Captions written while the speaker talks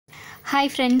Hi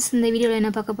friends, இந்த வீடியோவில் என்ன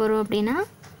பார்க்க போகிறோம் அப்படின்னா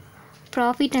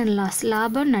ப்ராஃபிட் அண்ட் லாஸ்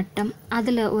லாப நட்டம்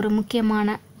அதில் ஒரு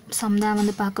முக்கியமான சம் தான்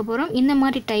வந்து பார்க்க போகிறோம். இந்த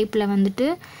மாதிரி டைப்பில் வந்துட்டு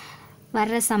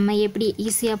வர்ற சம்மை எப்படி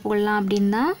ஈஸியாக போடலாம்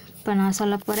அப்படின்னு தான் இப்போ நான்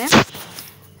சொல்ல போகிறேன்.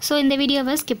 ஸோ இந்த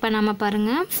வீடியோவை ஸ்கிப் பண்ணாமல்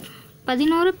பாருங்கள்.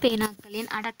 11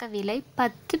 பேனாக்களின் அடக்க விலை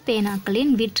 10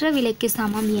 பேனாக்களின் விற்ற விலைக்கு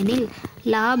சமம் எனில்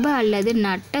லாப அல்லது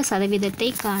நட்ட சதவீதத்தை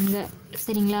காண்க.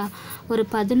 சரிங்களா, ஒரு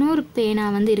 11 பேனா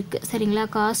வந்து இருக்குது. சரிங்களா,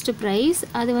 காஸ்ட் ப்ரைஸ்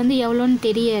அது வந்து எவ்வளோன்னு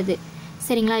தெரியாது.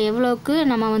 சரிங்களா, எவ்வளோக்கு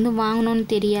நம்ம வந்து வாங்கணும்னு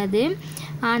தெரியாது.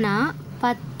 ஆனால்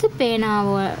 10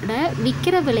 பேனாவோட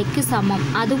விற்கிற விலைக்கு சமம்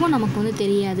அதுவும் நமக்கு வந்து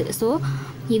தெரியாது. ஸோ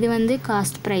இது வந்து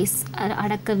காஸ்ட் ப்ரைஸ்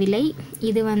அடக்க விலை,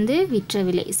 இது வந்து விற்ற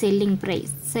விலை செல்லிங்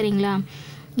ப்ரைஸ். சரிங்களா,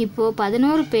 இப்போது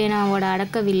 11 பேனாவோட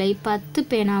அடக்க விலை 10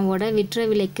 பேனாவோட விற்ற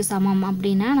விலைக்கு சமம்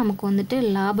அப்படின்னா நமக்கு வந்துட்டு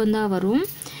லாபம்தான் வரும்.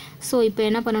 ஸோ இப்போ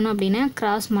என்ன பண்ணணும் அப்படின்னா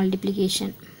கிராஸ்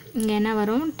மல்டிப்ளிகேஷன். இங்கே என்ன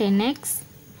வரும் 10x,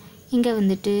 இங்கே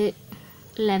வந்துட்டு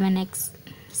 11x.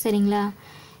 சரிங்களா,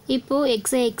 இப்போது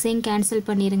எக்ஸையும் கேன்சல்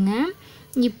பண்ணிடுங்க.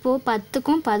 இப்போது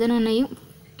 10க்கும் 11ஐயும்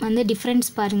வந்து டிஃப்ரென்ஸ்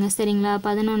பாருங்கள். சரிங்களா,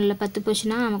 11ல் 10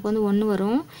 போச்சுன்னா நமக்கு வந்து 1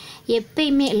 வரும்.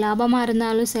 எப்பயுமே லாபமாக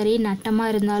இருந்தாலும் சரி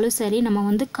நட்டமாக இருந்தாலும் சரி நம்ம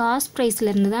வந்து காஸ்ட்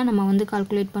ப்ரைஸ்லேருந்து தான் நம்ம வந்து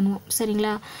கால்குலேட் பண்ணுவோம்.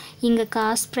 சரிங்களா, இங்கே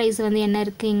காஸ்ட் ப்ரைஸ் வந்து என்ன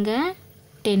இருக்குது, இங்கே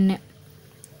 10.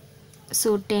 ஸோ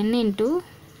 10 into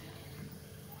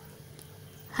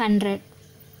 100,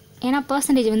 ஏன்னா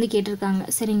பர்சன்டேஜ் வந்து கேட்டிருக்காங்க.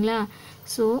 சரிங்களா,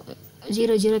 ஸோ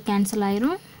 0 கேன்சல்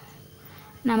ஆயிரும்,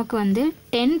 நமக்கு வந்து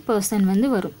 10% வந்து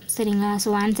வரும். சரிங்களா,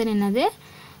 ஸோ ஆன்சர் என்னது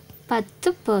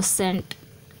 10%.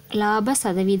 லாப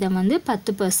சதவீதம் வந்து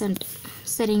 10%.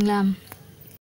 சரிங்களா.